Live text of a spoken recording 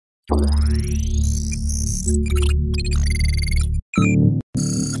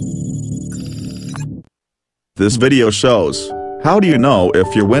This video shows, how do you know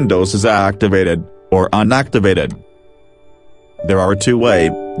if your Windows is activated or unactivated? There are two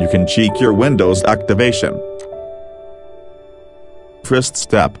ways you can check your Windows activation. First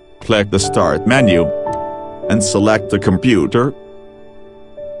step, click the Start menu and select the computer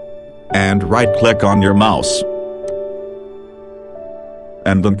and right-click on your mouse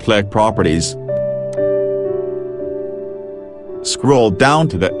and then click Properties. Scroll down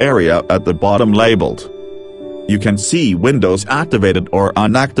to the area at the bottom labeled. You can see Windows activated or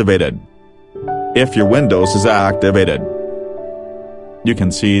unactivated. If your Windows is activated, you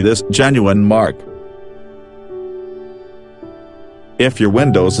can see this genuine mark. If your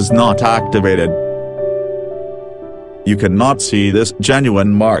Windows is not activated, you cannot see this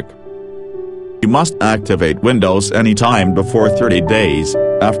genuine mark. You must activate Windows anytime before 30 days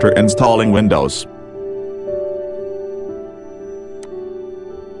after installing Windows.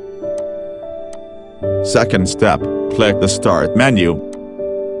 Second step, click the Start menu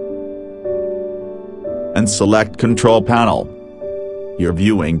and select Control Panel. You're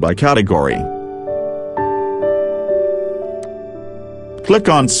viewing by category. Click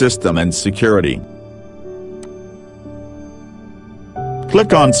on System and Security.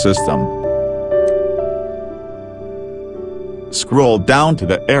 Click on System. Scroll down to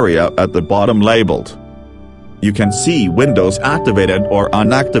the area at the bottom labeled. You can see Windows activated or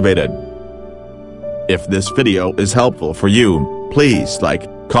unactivated. If this video is helpful for you, please like,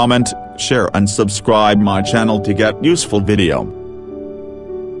 comment, share and subscribe my channel to get useful video.